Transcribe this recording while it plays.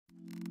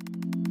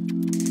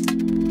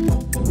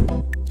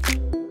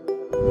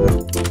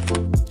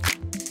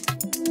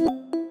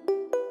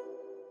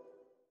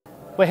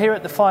We're here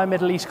at the Fire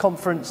Middle East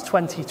Conference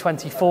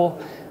 2024.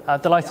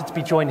 Delighted to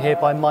be joined here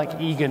by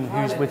Mike Egan,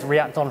 who's with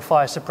React on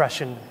Fire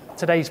Suppression,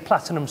 today's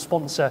platinum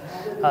sponsor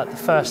at the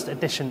first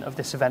edition of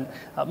this event.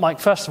 Mike,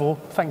 first of all,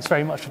 thanks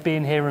very much for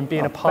being here and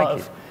being a part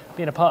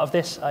of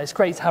this. It's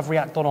great to have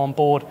React on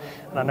board,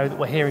 and I know that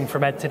we're hearing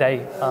from Ed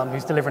today,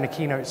 who's delivering a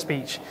keynote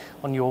speech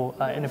on your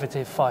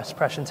innovative fire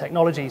suppression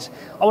technologies.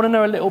 I want to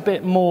know a little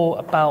bit more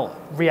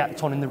about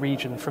React in the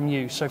region from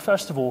you. So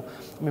first of all,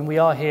 we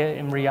are here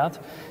in Riyadh.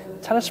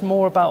 Tell us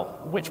more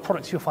about which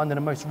products you're finding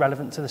are most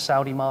relevant to the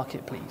Saudi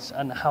market, please,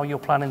 and how you're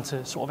planning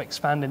to sort of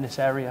expand in this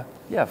area.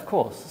 Yeah, of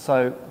course.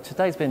 So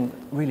today's been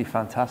really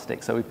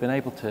fantastic. So we've been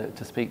able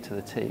to speak to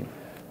the team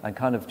and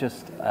kind of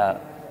just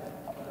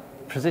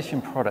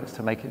position products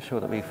to make it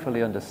sure that we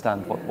fully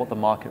understand what the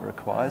market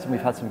requires. And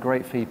we've had some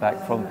great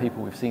feedback from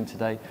people we've seen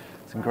today.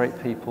 Some great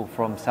people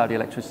from Saudi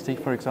Electricity,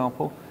 for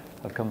example,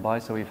 have come by.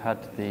 So we've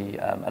had the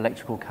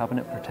electrical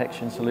cabinet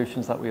protection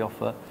solutions that we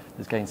offer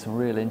has gained some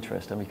real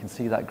interest, and we can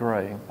see that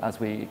growing as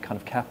we kind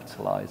of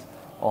capitalize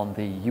on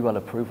the UL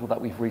approval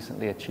that we've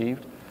recently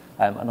achieved.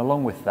 And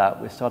along with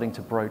that, we're starting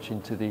to broach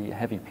into the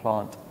heavy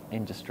plant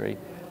industry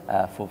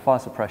for fire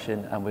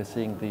suppression, and we're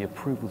seeing the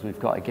approvals we've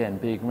got again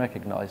being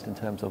recognized in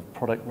terms of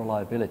product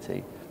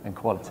reliability and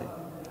quality.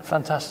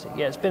 Fantastic.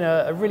 Yeah, it's been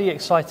a really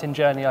exciting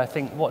journey, I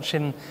think,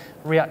 watching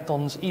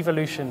Reacton's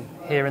evolution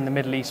here in the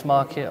Middle East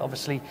market.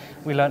 Obviously,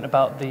 we learned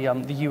about the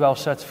UL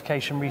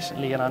certification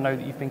recently, and I know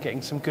that you've been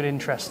getting some good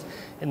interest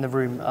in the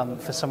room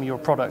for some of your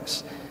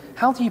products.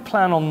 How do you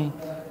plan on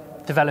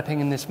developing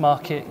in this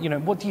market?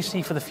 What do you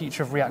see for the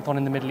future of Reacton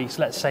in the Middle East,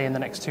 let's say in the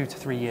next 2 to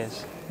 3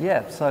 years?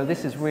 Yeah, so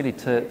this is really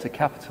to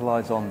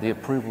capitalize on the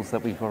approvals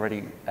that we've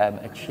already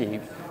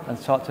achieved and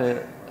start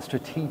to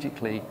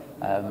strategically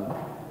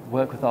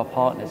work with our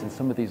partners in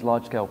some of these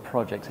large-scale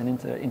projects and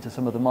into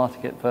some of the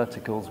market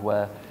verticals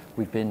where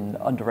we've been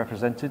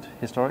underrepresented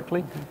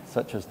historically,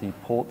 such as the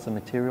ports and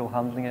material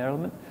handling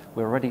element.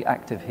 We're already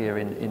active here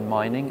in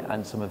mining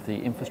and some of the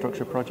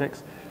infrastructure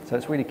projects. So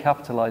it's really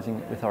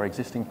capitalizing with our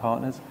existing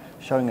partners,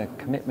 showing a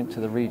commitment to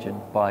the region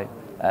by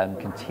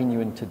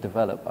continuing to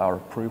develop our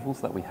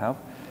approvals that we have.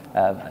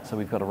 So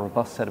we've got a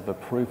robust set of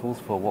approvals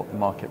for what the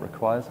market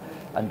requires,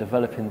 and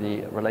developing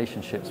the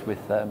relationships with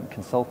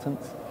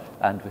consultants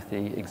and with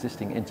the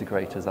existing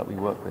integrators that we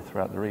work with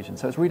throughout the region.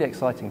 So it's really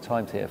exciting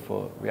times here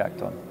for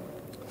Reacton.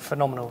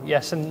 Phenomenal,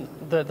 yes, and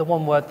the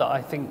one word that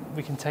I think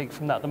we can take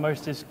from that the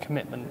most is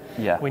commitment.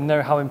 Yeah. We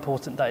know how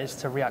important that is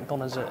to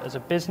Reacton as a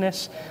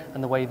business,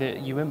 and the way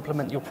that you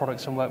implement your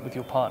products and work with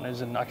your partners,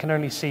 and I can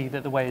only see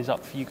that the way is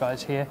up for you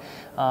guys here.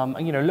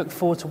 And look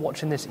forward to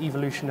watching this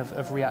evolution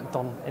of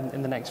Reacton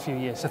in the next few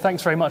years. So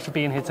thanks very much for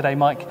being here today,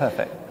 Mike.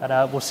 Perfect.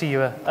 And we'll see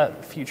you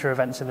at future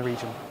events in the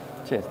region.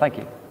 Cheers, thank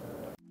you.